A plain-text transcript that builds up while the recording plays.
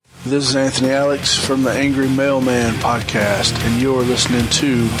This is Anthony Alex from the Angry Mailman podcast, and you're listening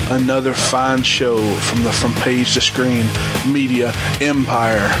to another fine show from the From Page to Screen Media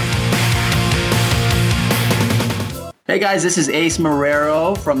Empire. Hey guys, this is Ace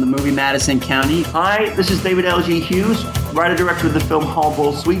Marrero from the movie Madison County. Hi, this is David L.G. Hughes, writer-director of the film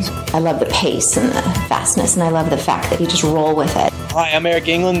Hallbowl Suites. I love the pace and the fastness, and I love the fact that you just roll with it. Hi, I'm Eric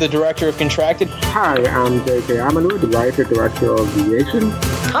England, the director of Contracted. Hi, I'm J.K. Amanu, the writer-director of Deviation.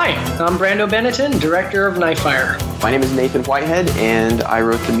 Hi, I'm Brando Benetton, director of Nightfire. My name is Nathan Whitehead, and I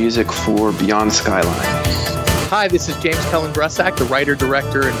wrote the music for Beyond Skyline. Hi, this is James Kellen Brussack, the writer,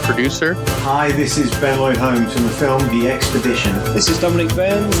 director, and producer. Hi, this is Ben Lloyd Holmes from the film The Expedition. This is Dominic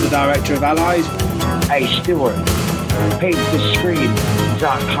Burns, the director of Allies. Hey, Stuart,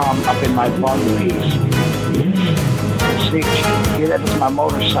 PageToScreen.com up in my bum piece. See, that's my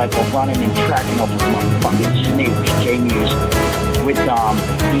motorcycle running and tracking over motherfucking snakes, Jamie's with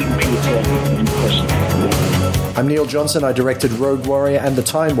eating pizza and pussy. I'm Neil Johnson. I directed Road Warrior and The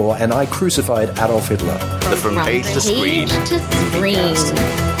Time War, and I crucified Adolf Hitler. From Page to Screen.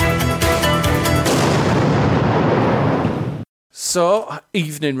 So,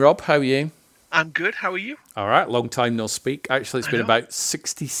 evening, Rob. How are you? I'm good. How are you? All right. Long time no speak. Actually, it's been about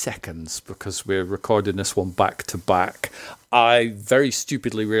 60 seconds because we're recording this one back to back. I very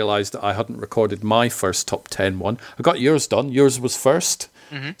stupidly realised that I hadn't recorded my first top 10 one. I got yours done. Yours was first.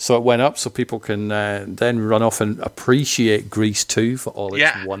 Mm-hmm. So it went up so people can then run off and appreciate Grease 2 for all its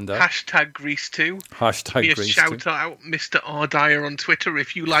wonder. Hashtag Grease 2. Hashtag Grease 2. Shout out Mr. R. Dyer on Twitter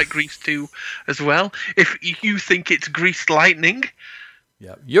if you like Grease 2 as well. If you think it's Greased Lightning.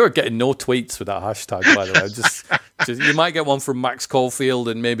 Yeah, you're getting no tweets with that hashtag, by the way. Just you might get one from Max Caulfield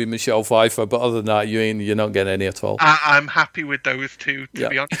and maybe Michelle Pfeiffer, but other than that, you're not getting any at all. I'm happy with those two, to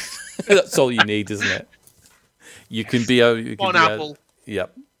be honest. That's all you need, isn't it? You can be on Apple. Yeah,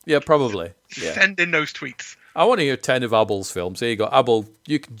 probably. Yeah. Send in those tweets. I want to hear 10 of Abel's films. There you go. Abel,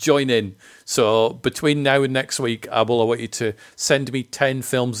 you can join in. So between now and next week, Abel, I want you to send me 10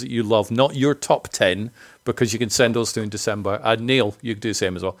 films that you love. Not your top 10, because you can send those to in December. And Neil, you can do the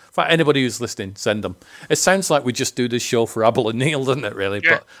same as well. In fact, anybody who's listening, send them. It sounds like we just do this show for Abel and Neil, doesn't it, really?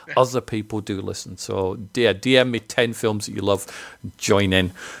 Yeah. But other people do listen. So yeah, DM me 10 films that you love. Join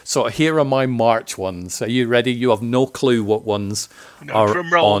in. So here are my March ones. Are you ready? You have no clue what ones are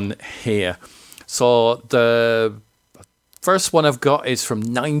on here. So the first one I've got is from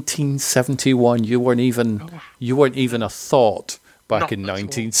 1971. You weren't even a thought back in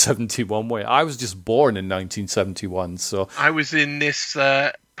 1971. Where I was just born in 1971. So I was in this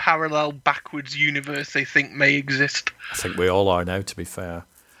parallel backwards universe they think may exist. I think we all are now, to be fair.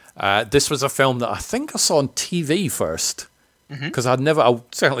 This was a film that I think I saw on TV first. Because I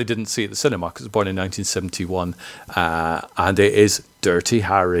certainly didn't see it at the cinema because I was born in 1971. And it is Dirty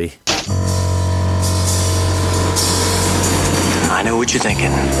Harry. I know what you're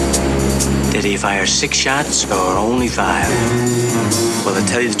thinking. Did he fire 6 shots or only 5? Well, to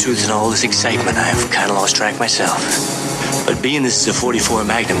tell you the truth, in all this excitement, I've kind of lost track myself. But being this is a 44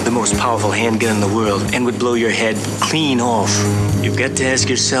 Magnum, the most powerful handgun in the world, and would blow your head clean off, you've got to ask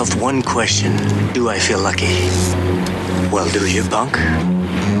yourself one question. Do I feel lucky? Well, do you, punk?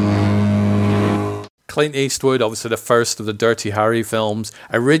 Clint Eastwood, obviously the first of the Dirty Harry films,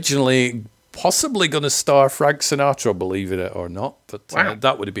 originally possibly going to star Frank Sinatra, believe it or not, but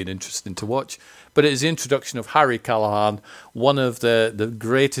that would have been interesting to watch. But it is the introduction of Harry Callahan, one of the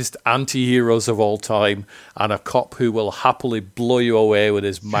greatest anti-heroes of all time, and a cop who will happily blow you away with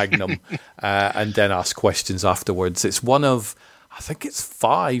his magnum and then ask questions afterwards. It's one of, I think it's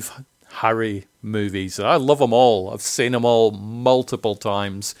 5 Harry movies. I love them all. I've seen them all multiple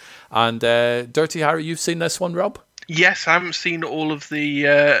times. And Dirty Harry, you've seen this one, Rob? Yes, I haven't seen all of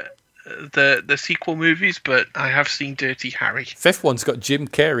the sequel movies, but I have seen Dirty Harry. 5th one's got Jim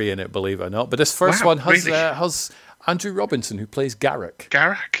Carrey in it, believe it or not. But this first one has Andrew Robinson, who plays Garrick.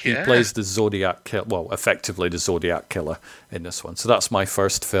 He plays the Zodiac Killer. Well, effectively the Zodiac Killer in this one. So that's my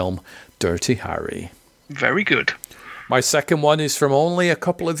first film, Dirty Harry. Very good. My second one is from only a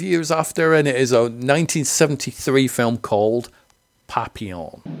couple of years after, and it is a 1973 film called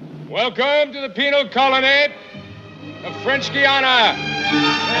Papillon. Welcome to the penal colony of French Guiana.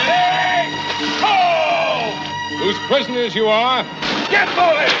 Hey! Ho! Whose prisoners you are. Get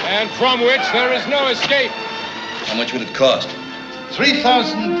moving! And from which there is no escape. How much will it cost?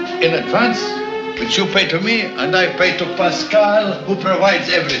 3,000 in advance, which you pay to me, and I pay to Pascal, who provides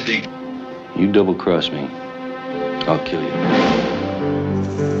everything. You double-cross me, I'll kill you.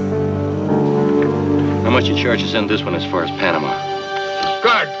 How much you charge to send this one as far as Panama?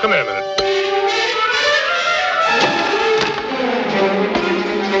 Guard, come here a minute.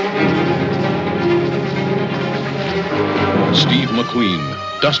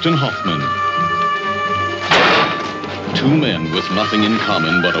 McQueen, Dustin Hoffman. Two men with nothing in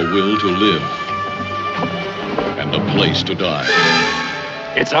common but a will to live and a place to die.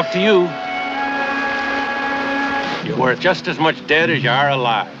 It's up to you. You're worth just as much dead as you are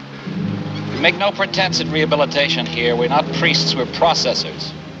alive. We make no pretense at rehabilitation here. We're not priests, we're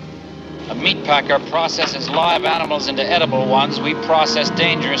processors. A meat packer processes live animals into edible ones. We process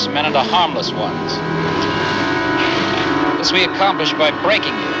dangerous men into harmless ones. This we accomplish by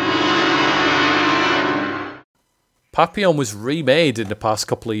breaking you. Papillon was remade in the past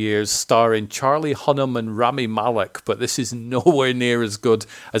couple of years, starring Charlie Hunnam and Rami Malek, but this is nowhere near as good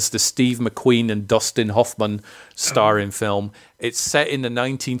as the Steve McQueen and Dustin Hoffman starring film. It's set in the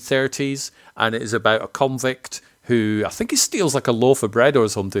 1930s, and it is about a convict who, I think he steals like a loaf of bread or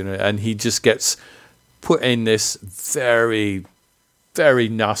something, and he just gets put in this very, very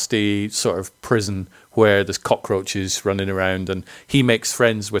nasty sort of prison where there's cockroaches running around, and he makes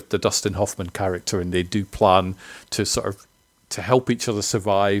friends with the Dustin Hoffman character, and they do plan to sort of to help each other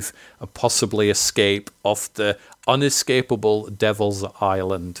survive and possibly escape off the unescapable Devil's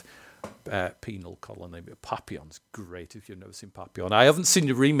Island penal colony. But Papillon's great if you've never seen Papillon. I haven't seen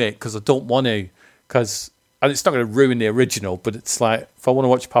the remake because I don't want to, and it's not going to ruin the original, but it's like, if I want to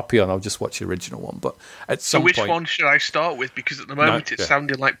watch Papillon, I'll just watch the original one. But at some point... So which one should I start with? Because at the moment it's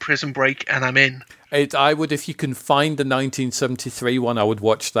sounding like Prison Break and I'm in. I would, if you can find the 1973 one, I would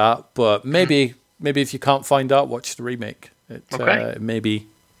watch that. But maybe if you can't find that, watch the remake. Okay. Maybe,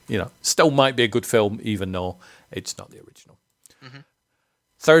 still might be a good film, even though it's not the original. Mm-hmm.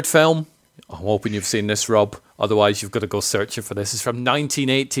 Third film, I'm hoping you've seen this, Rob. Otherwise, you've got to go searching for this. It's from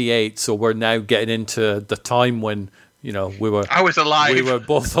 1988, so we're now getting into the time when, I was alive. We were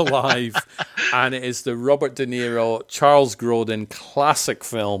both alive. And it is the Robert De Niro, Charles Grodin classic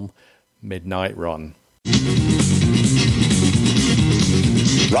film, Midnight Run.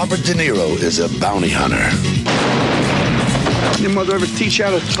 Robert De Niro is a bounty hunter. Your mother ever teach you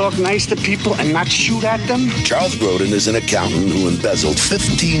how to talk nice to people and not shoot at them? Charles Grodin is an accountant who embezzled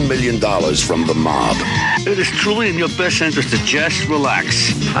 $15 million from the mob. It is truly in your best interest to just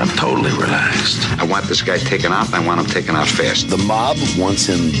relax. I'm totally relaxed. I want this guy taken out, and I want him taken out fast. The mob wants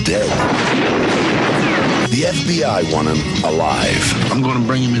him dead. The FBI want him alive. I'm going to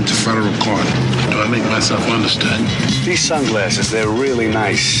bring him into federal court. Do I make myself understood? These sunglasses, they're really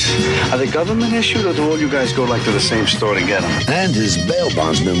nice. Are they government issued, or do all you guys go to the same store to get them? And his bail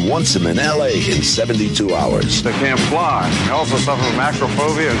bondsman wants him in L.A. in 72 hours. They can't fly. I also suffer from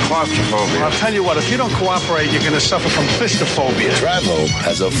acrophobia and claustrophobia. Well, I'll tell you what, if you don't cooperate, you're going to suffer from fistophobia. Travo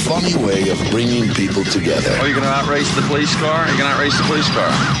has a funny way of bringing people together. Oh, you're going to outrace the police car? You're going to outrace the police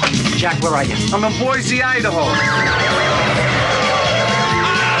car. Jack, where are you? I'm in Boise, Idaho.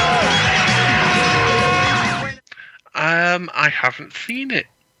 I haven't seen it.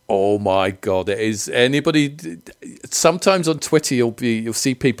 Oh my God! It is anybody. Sometimes on Twitter you'll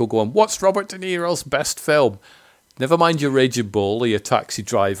see people going, "What's Robert De Niro's best film?" Never mind your Raging Bull or your Taxi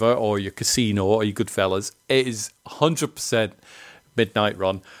Driver or your Casino or your Goodfellas. It is 100% Midnight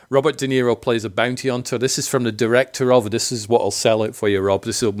Run. Robert De Niro plays a bounty hunter. This is from the director of. This is what will sell it for you, Rob.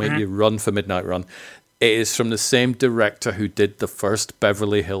 This will make you run for Midnight Run. It is from the same director who did the first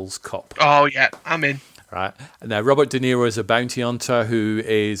Beverly Hills Cop. Oh yeah, I'm in. Right. Now, Robert De Niro is a bounty hunter who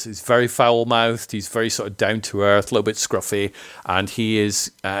is very foul-mouthed. He's very sort of down-to-earth, a little bit scruffy, and he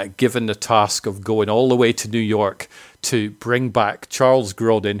is given the task of going all the way to New York to bring back Charles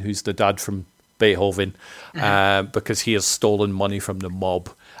Grodin, who's the dad from Beethoven, because he has stolen money from the mob.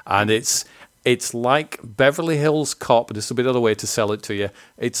 And it's like Beverly Hills Cop. This will be another way to sell it to you.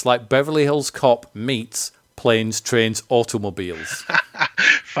 It's like Beverly Hills Cop meets Planes, Trains, Automobiles.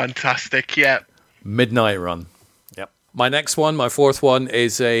 Fantastic, yeah. Midnight Run. Yep. My next one, my fourth one,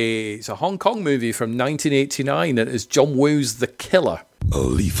 is it's a Hong Kong movie from 1989. It is John Woo's The Killer. A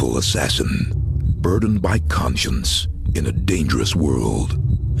lethal assassin, burdened by conscience in a dangerous world.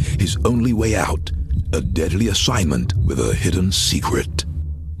 His only way out, a deadly assignment with a hidden secret.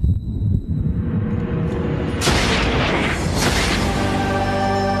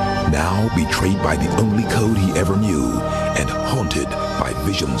 Now betrayed by the only code he ever knew and haunted by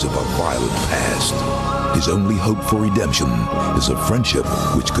visions of a violent past, his only hope for redemption is a friendship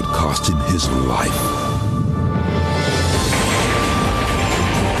which could cost him his life.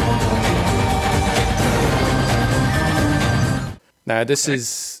 Now, this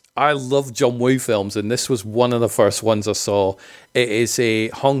is... I love John Woo films, and this was one of the first ones I saw. It is a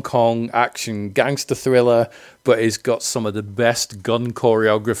Hong Kong action gangster thriller, but it's got some of the best gun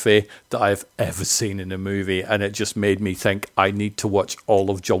choreography that I've ever seen in a movie, and it just made me think I need to watch all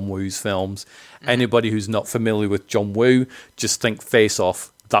of John Woo's films. Anybody who's not familiar with John Woo, just think Face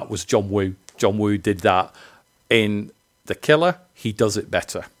Off. That was John Woo. John Woo did that. In The Killer, he does it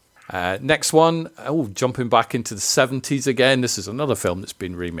better. Next one, jumping back into the 70s again. This is another film that's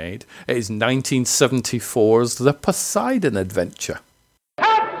been remade. It is 1974's The Poseidon Adventure.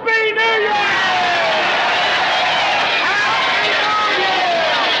 Happy New Year!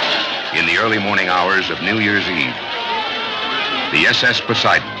 In the early morning hours of New Year's Eve, the SS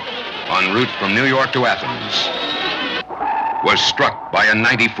Poseidon, en route from New York to Athens, was struck by a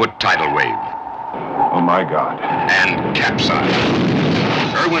 90-foot tidal wave. Oh, my God. And capsized.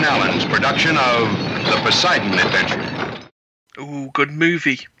 Irwin Allen's production of The Poseidon Adventure. Ooh, good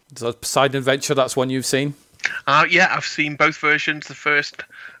movie. The Poseidon Adventure, that's one you've seen? Yeah, I've seen both versions, the first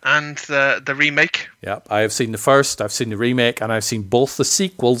and the remake. Yeah, I have seen the first, I've seen the remake, and I've seen both the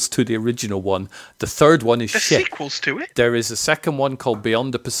sequels to the original one. The third one is shit. Sequels to it? There is a second one called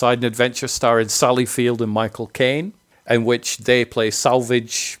Beyond the Poseidon Adventure, starring Sally Field and Michael Caine, in which they play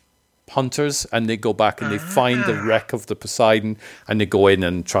salvage hunters, and they go back and they find the wreck of the Poseidon, and they go in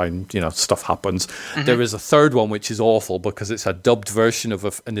and try and, stuff happens. Mm-hmm. There is a third one which is awful because it's a dubbed version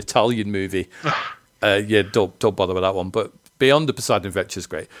of an Italian movie. Don't bother with that one. But Beyond the Poseidon Adventure is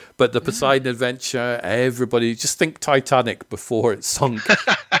great. But the Poseidon Adventure, everybody just think Titanic before it sunk,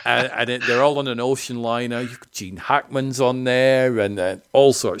 and they're all on an ocean liner. Gene Hackman's on there, and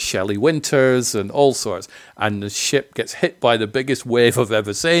all sorts, Shelley Winters, and all sorts. And the ship gets hit by the biggest wave I've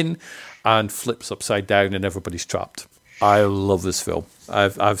ever seen, and flips upside down, and everybody's trapped. I love this film.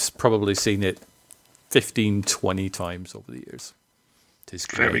 I've probably seen it 15, 20 times over the years. It is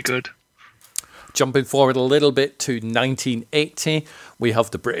great. Very good. Jumping forward a little bit to 1980, we have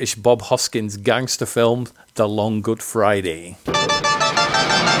the British Bob Hoskins gangster film, The Long Good Friday. There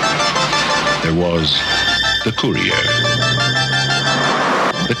was the courier,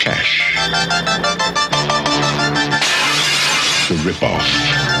 the cash, the ripoff,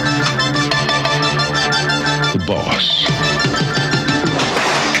 the boss,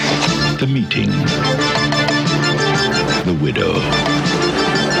 the meeting, the widow,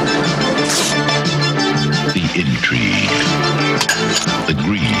 the intrigue, the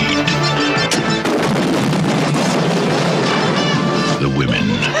greed, the women,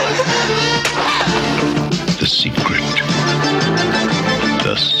 the secret,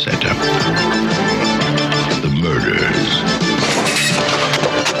 the setup, the murders.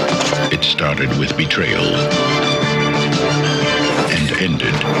 It started with betrayal and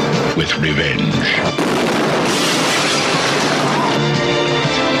ended with revenge.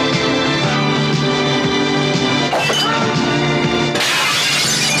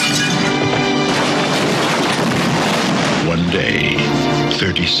 One day,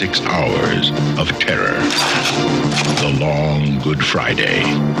 36 hours of terror. The Long Good Friday.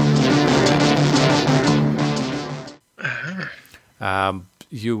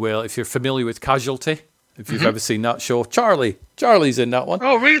 You will, if you're familiar with Casualty, if you've ever seen that show, Charlie's in that one.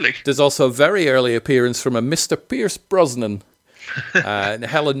 Oh, really? There's also a very early appearance from a Mr. Pierce Brosnan. And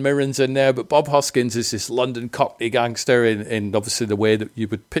Helen Mirren's in there, but Bob Hoskins is this London Cockney gangster in obviously the way that you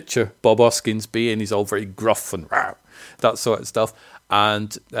would picture Bob Hoskins being. He's all very gruff and rah, that sort of stuff.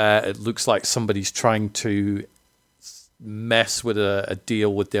 And it looks like somebody's trying to mess with a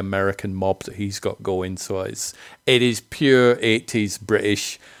deal with the American mob that he's got going. So it is pure 80s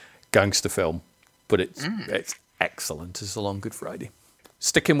British gangster film, but it's excellent. It's A Long Good Friday.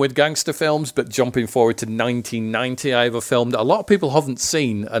 Sticking with gangster films, but jumping forward to 1990, I have a film that a lot of people haven't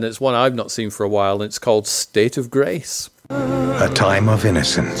seen, and it's one I've not seen for a while, and it's called State of Grace. A time of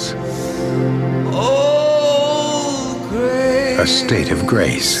innocence. A state of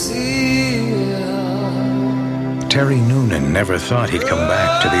grace. Terry Noonan never thought he'd come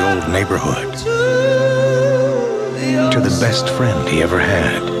back to the old neighborhood, to the best friend he ever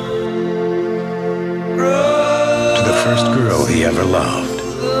had, to the first girl he ever loved.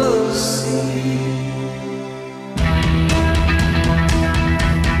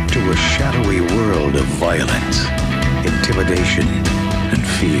 To a shadowy world of violence, intimidation, and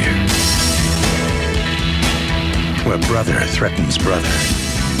fear, where brother threatens brother,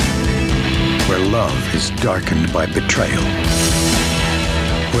 where love is darkened by betrayal,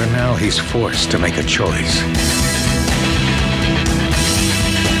 where now he's forced to make a choice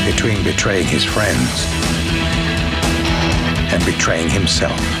between betraying his friends and betraying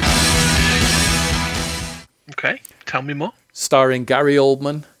himself. Okay, tell me more. starring Gary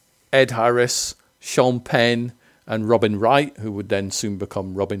Oldman, Ed Harris, Sean Penn, and Robin Wright, who would then soon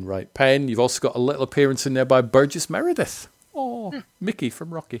become Robin Wright Penn. You've also got a little appearance in there by Burgess Meredith. Oh, Mickey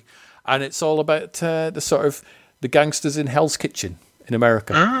from Rocky. And it's all about the gangsters in Hell's Kitchen in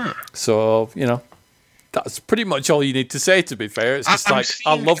America. So, that's pretty much all you need to say, to be fair. It's just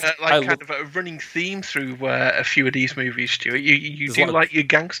I love kind of a running theme through a few of these movies, Stuart. You do like your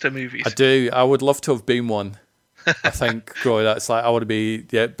gangster movies. I do. I would love to have been one. I think growing up, it's like I want to be.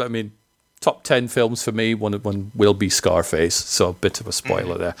 Yeah, but I mean, top 10 films for me. One will be Scarface. So a bit of a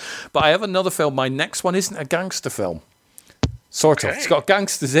spoiler there. But I have another film. My next one isn't a gangster film. Sort of. It's got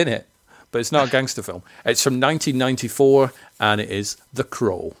gangsters in it, but it's not a gangster film. It's from 1994, and it is The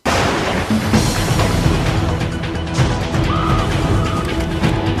Crow.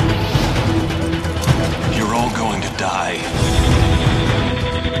 Die.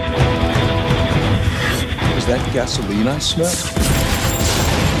 Is that gasoline I smell?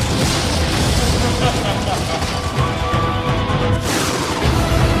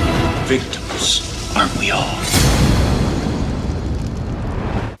 Victims, aren't we all?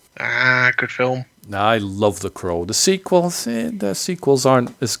 Good film. I love The Crow. The sequels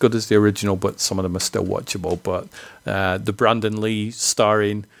aren't as good as the original, but some of them are still watchable. But the Brandon Lee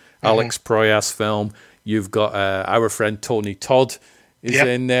starring Alex Proyas film. You've got our friend Tony Todd is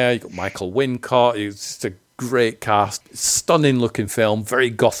in there. You've got Michael Wincott. It's just a great cast. Stunning looking film.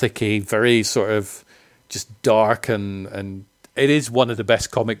 Very gothic-y. Very sort of just dark. And it is one of the best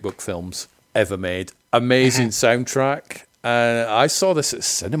comic book films ever made. Amazing soundtrack. I saw this at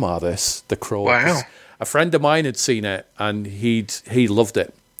cinema, The Crow. Wow. A friend of mine had seen it and he loved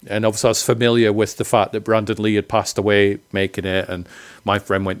it. And obviously I was familiar with the fact that Brandon Lee had passed away making it, and my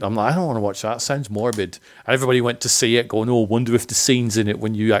friend went, I'm like, I don't want to watch that, it sounds morbid. And everybody went to see it going, oh, wonder if the scene's in it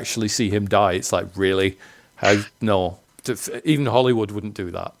when you actually see him die. It's like, really? No. Even Hollywood wouldn't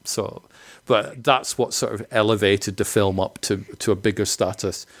do that. So, but that's what sort of elevated the film up to a bigger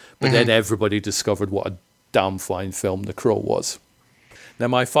status. But then everybody discovered what a damn fine film The Crow was. Now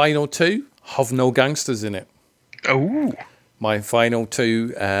my final two have no gangsters in it. Oh. My final two.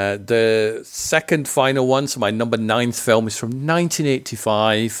 The second final one, so my number 9th film, is from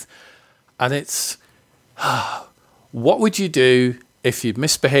 1985. And it's, what would you do if you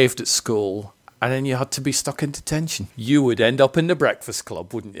misbehaved at school and then you had to be stuck in detention? You would end up in The Breakfast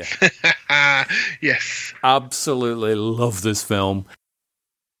Club, wouldn't you? Yes. Absolutely love this film.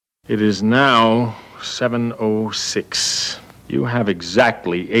 It is now 7:06. You have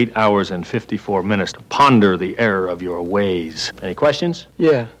exactly 8 hours and 54 minutes to ponder the error of your ways. Any questions?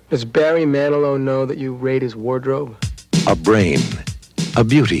 Yeah. Does Barry Manilow know that you raid his wardrobe? A brain, a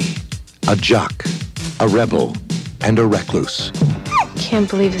beauty, a jock, a rebel, and a recluse. Can't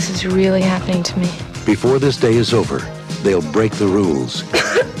believe this is really happening to me. Before this day is over, they'll break the rules.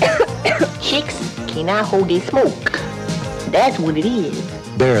 Chicks cannot hold their smoke. That's what it is.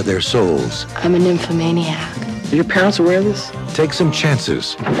 Bare their souls. I'm a nymphomaniac. Are your parents aware of this? Take some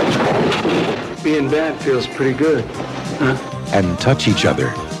chances. Being bad feels pretty good, huh? And touch each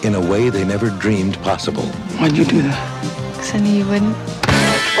other in a way they never dreamed possible. Why'd you do that? Because I knew you wouldn't.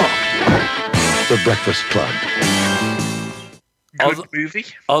 The Breakfast Club. Good movie.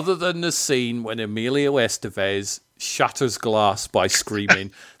 Other than the scene when Emilio Estevez shatters glass by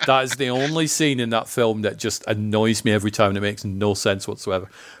screaming, that is the only scene in that film that just annoys me every time, and it makes no sense whatsoever.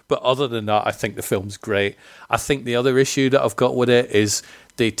 But other than that, I think the film's great. I think the other issue that I've got with it is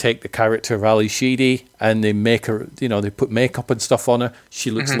they take the character of Ali Sheedy and they make her, they put makeup and stuff on her.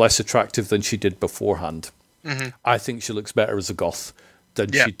 She looks less attractive than she did beforehand. I think she looks better as a goth than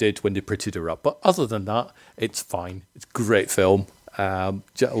she did when they prettied her up. But other than that, it's fine. It's a great film. I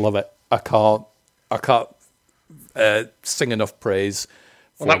love it. I can't sing enough praise.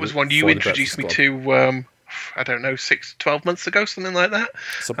 Well, that was one you introduced me to, I don't know, 12 months ago, something like that.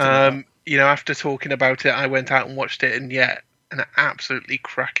 After talking about it, I went out and watched it, and an absolutely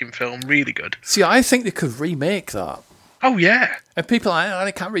cracking film. Really good. See, I think they could remake that. Oh, yeah. And people are like,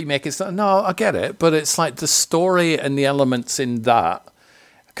 they can't remake it. No, I get it. But it's like the story and the elements in that,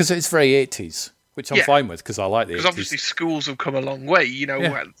 because it's very 80s, which I'm fine with, because I like the 80s. Because obviously schools have come a long way.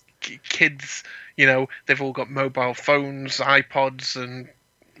 Kids, they've all got mobile phones, iPods, and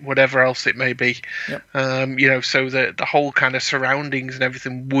whatever else it may be. Yep. So the whole kind of surroundings and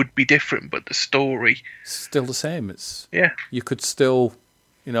everything would be different, but the story still the same. You could still,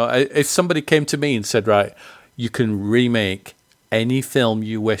 if somebody came to me and said, right, you can remake any film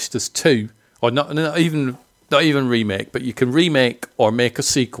you wish. There's two, or not even remake, but you can remake or make a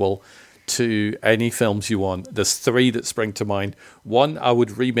sequel to any films you want. There's three that spring to mind. One, I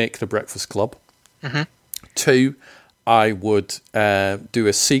would remake The Breakfast Club. 2, I would do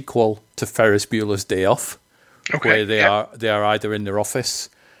a sequel to Ferris Bueller's Day Off, where they are either in their office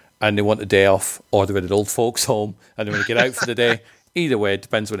and they want a day off, or they're in an old folks' home and they want to get out for the day. Either way, it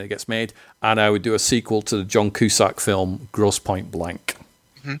depends when it gets made. And I would do a sequel to the John Cusack film Grosse Pointe Blank.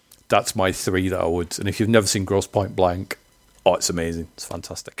 Mm-hmm. That's my three that I would. And if you've never seen Grosse Pointe Blank, it's amazing. It's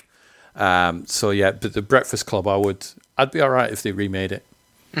fantastic. But the Breakfast Club, I'd be all right if they remade it.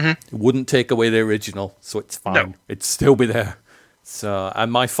 Mm-hmm. It wouldn't take away the original, so it's fine. No. It'd still be there. So,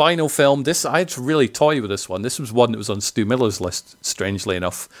 and my final film, I had to really toy with this one. This was one that was on Stu Miller's list, strangely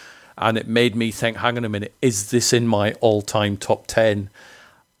enough. And it made me think, hang on a minute, is this in my all-time top 10?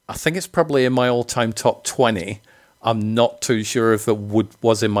 I think it's probably in my all-time top 20. I'm not too sure if it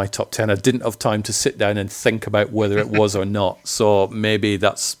was in my top 10. I didn't have time to sit down and think about whether it was or not. So maybe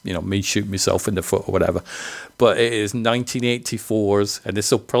that's, me shooting myself in the foot or whatever. But it is 1984's, and this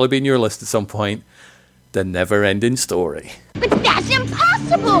will probably be in your list at some point, The Never-Ending Story. But that's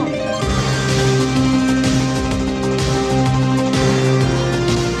impossible!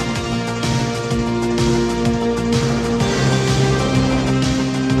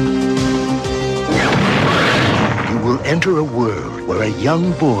 Enter a world where a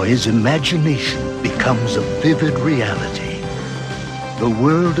young boy's imagination becomes a vivid reality. The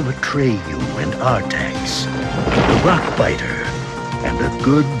world of Atreyu and Artax, the Rockbiter, and a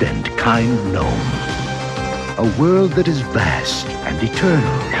good and kind gnome. A world that is vast and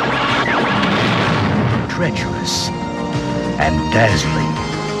eternal, treacherous and dazzling,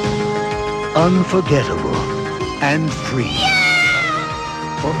 unforgettable and free.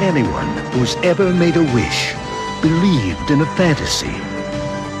 Yeah! For anyone who's ever made a wish, believed in a fantasy,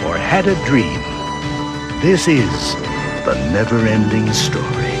 or had a dream, this is The Never-Ending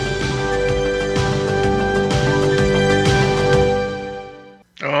Story.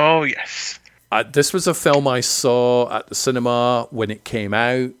 Oh, yes. This was a film I saw at the cinema when it came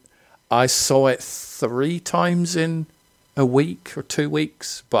out. I saw it 3 times in a week or 2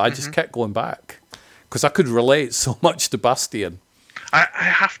 weeks, but I just kept going back because I could relate so much to Bastian. I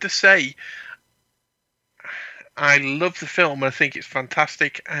have to say, I love the film. I think it's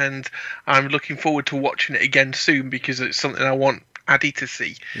fantastic, and I'm looking forward to watching it again soon because it's something I want Addy to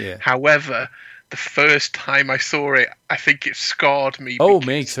see. Yeah. However, the first time I saw it, I think it scarred me. Oh,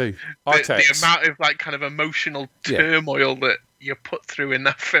 me too. The amount of kind of emotional turmoil that you're put through in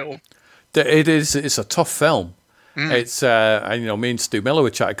that film. It's a tough film. It's me and Stu Miller were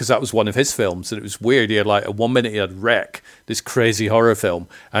chatting because that was one of his films, and it was weird. He had at 1 minute he had Wreck, this crazy horror film,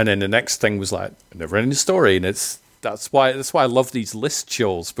 and then the next thing was like a Never-Ending Story, and that's why I love these list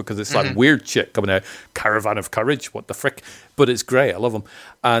shows, because it's like weird shit coming out. Caravan of Courage, what the frick? But it's great. I love them.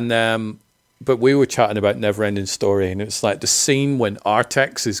 And but we were chatting about Never-Ending Story, and it's like the scene when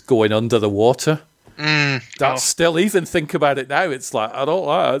Artax is going under the water. That's still, even think about it now, it's like, I don't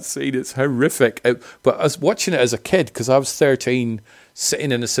like that scene, it's horrific. But I was watching it as a kid, because I was 13,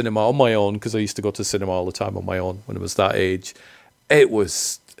 sitting in a cinema on my own, because I used to go to cinema all the time on my own when I was that age. It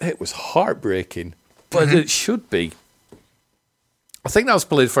was heartbreaking, but it should be. I think that was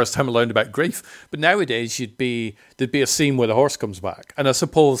probably the first time I learned about grief. But nowadays, there'd be a scene where the horse comes back, and I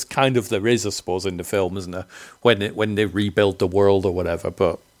suppose kind of there is, in the film, isn't there, when they rebuild the world or whatever.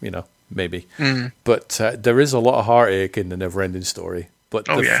 But maybe. But there is a lot of heartache in The Never-Ending Story. But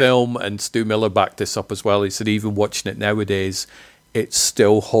the film, and Stu Miller backed this up as well, he said even watching it nowadays, it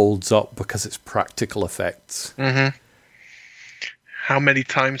still holds up because it's practical effects. How many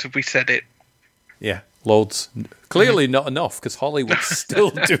times have we said it? Yeah, loads. Clearly not enough, because Hollywood's still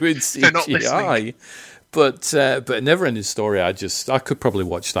doing CGI. But Never-Ending Story, I could probably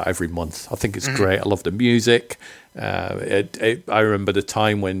watch that every month. I think it's great. I love the music. I remember the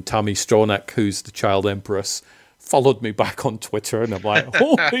time when Tammy Stronach, who's the child empress, followed me back on Twitter, and I'm like,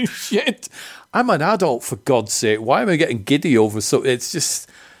 holy shit, I'm an adult, for God's sake. Why am I getting giddy over so? It's just,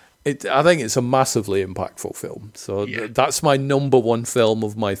 I think it's a massively impactful film. So that's my number one film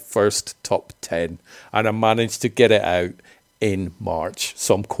of my first top 10, and I managed to get it out in March,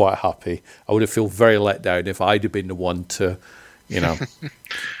 so I'm quite happy. I would have felt very let down if I'd have been the one to,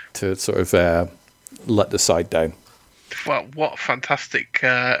 to sort of let the side down. Well, what a fantastic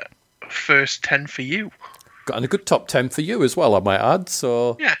first 10 for you. And a good top 10 for you as well, I might add.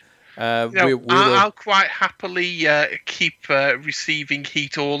 So I'll quite happily keep receiving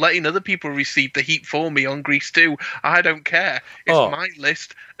heat or letting other people receive the heat for me on Grease 2. I don't care. It's my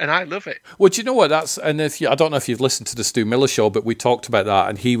list, and I love it. Well, do you know what? I don't know if you've listened to the Stu Miller show, but we talked about that,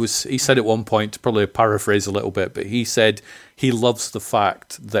 and he said at one point, to probably paraphrase a little bit, but he said he loves the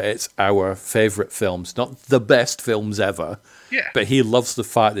fact that it's our favourite films, not the best films ever. Yeah. But he loves the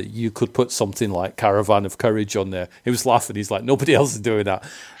fact that you could put something like Caravan of Courage on there. He was laughing. He's like, nobody else is doing that.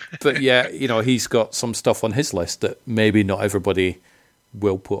 But yeah, he's got some stuff on his list that maybe not everybody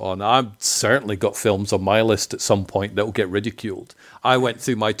will put on. I've certainly got films on my list at some point that will get ridiculed. I went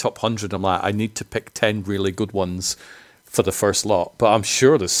through my top 100. I'm like, I need to pick 10 really good ones for the first lot. But I'm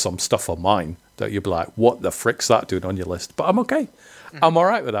sure there's some stuff on mine that you'll be like, what the frick's that doing on your list? But I'm okay. I'm all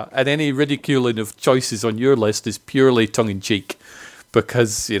right with that. And any ridiculing of choices on your list is purely tongue-in-cheek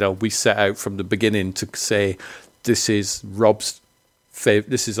because, we set out from the beginning to say this is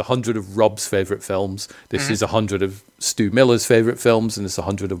 100 of Rob's favourite films. This is 100 of Stu Miller's favourite films, and it's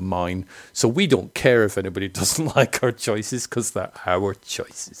 100 of mine. So we don't care if anybody doesn't like our choices because they're our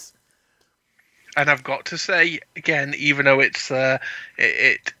choices. And I've got to say, again, even though it's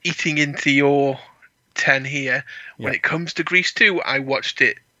eating into your 10 here, when it comes to Grease 2, I watched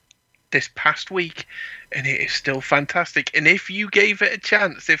it this past week, and it is still fantastic. And if you gave it a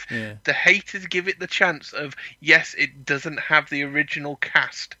chance, if the haters give it the chance of, yes, it doesn't have the original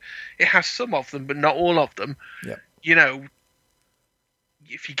cast. It has some of them, but not all of them. Yeah.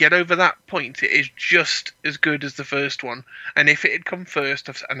 If you get over that point, it is just as good as the first one. And if it had come first,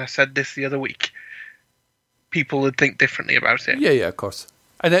 and I said this the other week, people would think differently about it. Yeah, of course.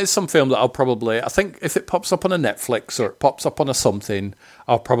 And it's some film that I think if it pops up on a Netflix or it pops up on a something,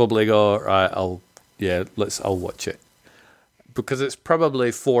 I'll probably go, right, I'll watch it. Because it's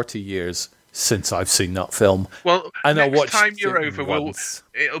probably 40 years since I've seen that film. Well, and next time you're over,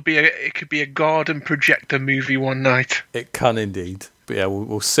 it could be a garden projector movie one night. It can indeed. But yeah,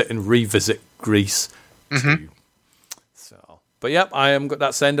 we'll sit and revisit Grease. Mm-hmm. So, but yeah,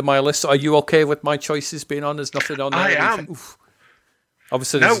 that's the end of my list. So are you okay with my choices being on? There's nothing on there. I am. Oof.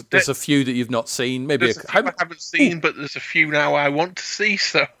 Obviously, there's a few that you've not seen. Maybe there's a few I haven't seen, but there's a few now I want to see.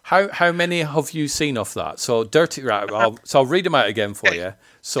 So how many have you seen off that? So Dirty Harry. I'll read them out again for you.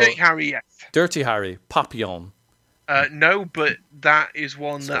 So Dirty Harry, yes. Dirty Harry, Papillon. No, but that is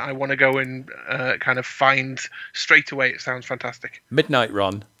one that I want to go and kind of find straight away. It sounds fantastic. Midnight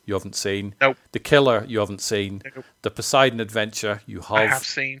Run, you haven't seen. Nope. The Killer, you haven't seen. Nope. The Poseidon Adventure, you have. I have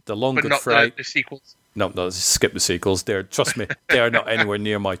seen. The Long but Good not Friday. The sequels. No, skip the sequels. Trust me, they are not anywhere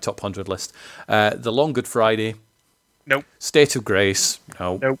near my top 100 list. The Long Good Friday. Nope. State of Grace.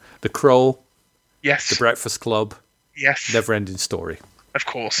 No. Nope. The Crow. Yes. The Breakfast Club. Yes. Never Ending Story. Of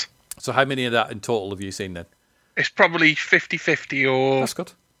course. So how many of that in total have you seen then? It's probably 50-50 or... That's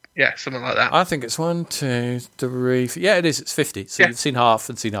good. Yeah, something like that. I think it's 1, 2, 3... Yeah, it is. It's 50. So you've seen half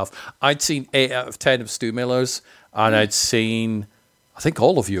and seen half. I'd seen 8 out of 10 of Stu Miller's, and I'd seen... I think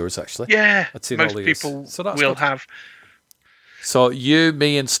all of yours, actually. Yeah, I'd seen most all people so will good. have. So you,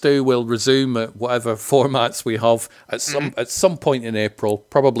 me, and Stu will resume at whatever formats we have at some point in April,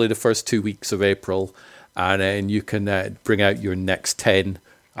 probably the first 2 weeks of April, and then you can bring out your next 10.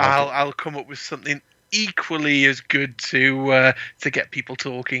 I'll come up with something equally as good to get people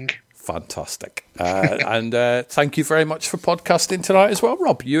talking. Fantastic. And thank you very much for podcasting tonight as well,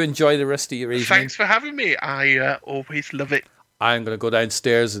 Rob. You enjoy the rest of your evening. Thanks for having me. I always love it. I'm going to go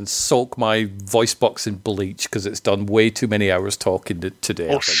downstairs and soak my voice box in bleach because it's done way too many hours talking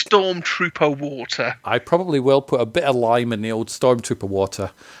today. Or Stormtrooper water. I probably will put a bit of lime in the old Stormtrooper water.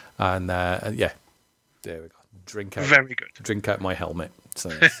 And yeah, there we go. Very good. Drink out my helmet. So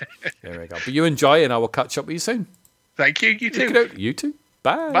there we go. But you enjoy, and I will catch up with you soon. Thank you. You too. You too.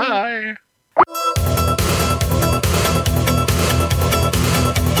 Bye. Bye.